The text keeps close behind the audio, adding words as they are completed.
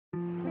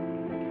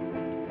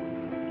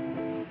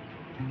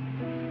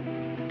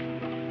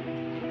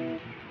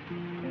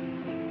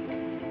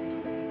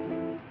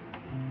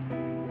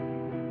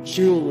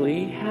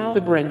Julie, How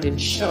the Brendan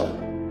Show.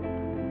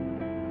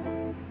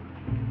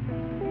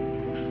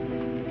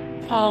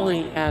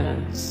 Polly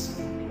Adams.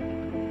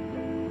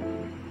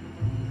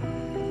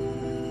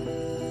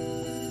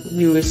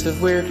 Lewis of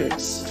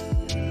Huertas.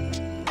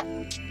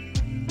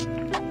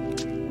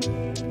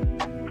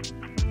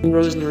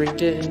 Rosemary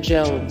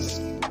DeAngelis.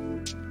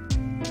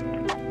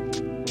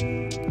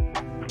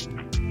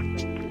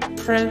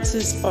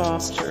 Francis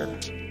Foster.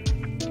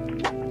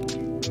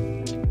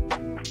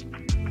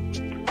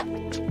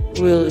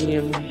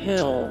 William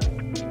Hill.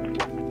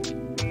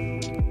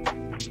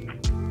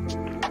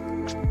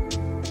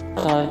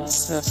 Claude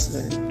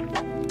Sussman.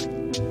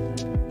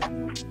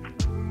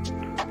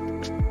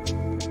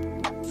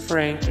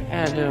 Frank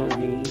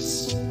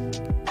Adonis.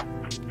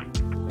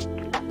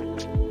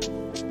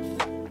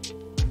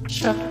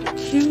 Chuck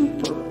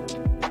Cooper.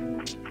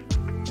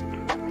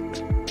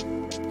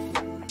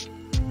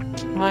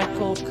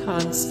 Michael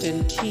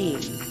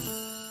Constantine.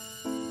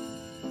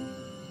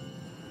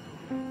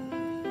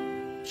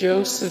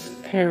 Joseph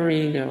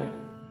Perino.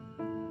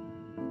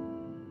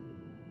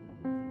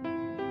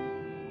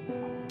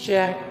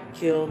 Jack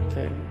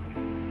Gilpin.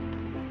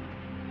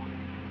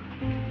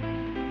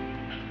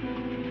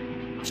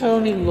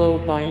 Tony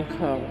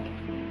Lobanco.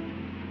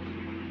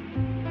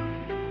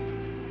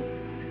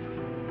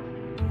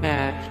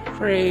 Matt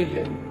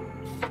Craven.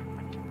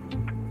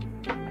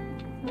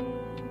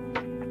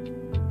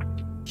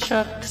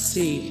 Chuck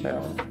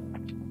Cito.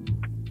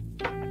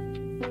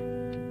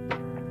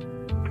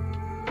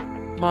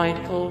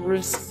 Michael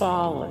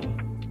Rispoli.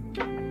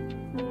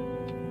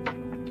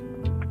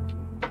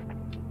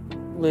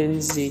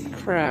 Lindsay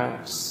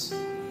Krause.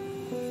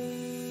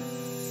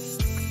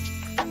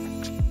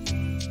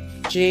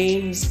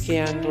 James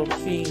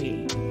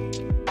Gandolfini.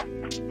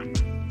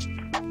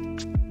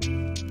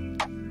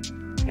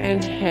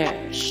 And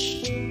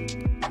Hetch.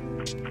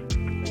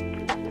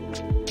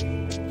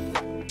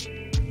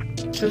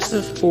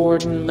 Joseph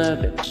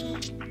Gordon-Levitt.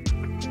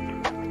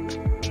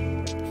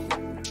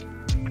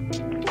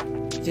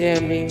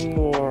 Demi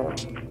Moore.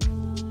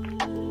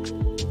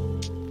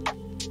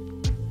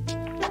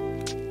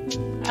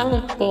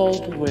 Alec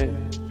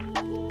Baldwin.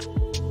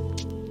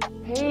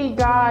 Hey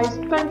guys,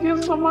 thank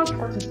you so much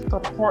for the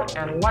support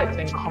and likes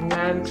and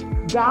comments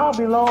down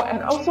below,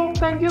 and also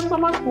thank you so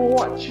much for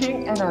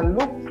watching, and I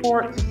look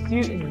forward to see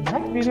you in the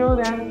next video.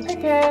 Then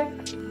take care,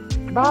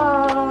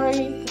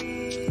 bye.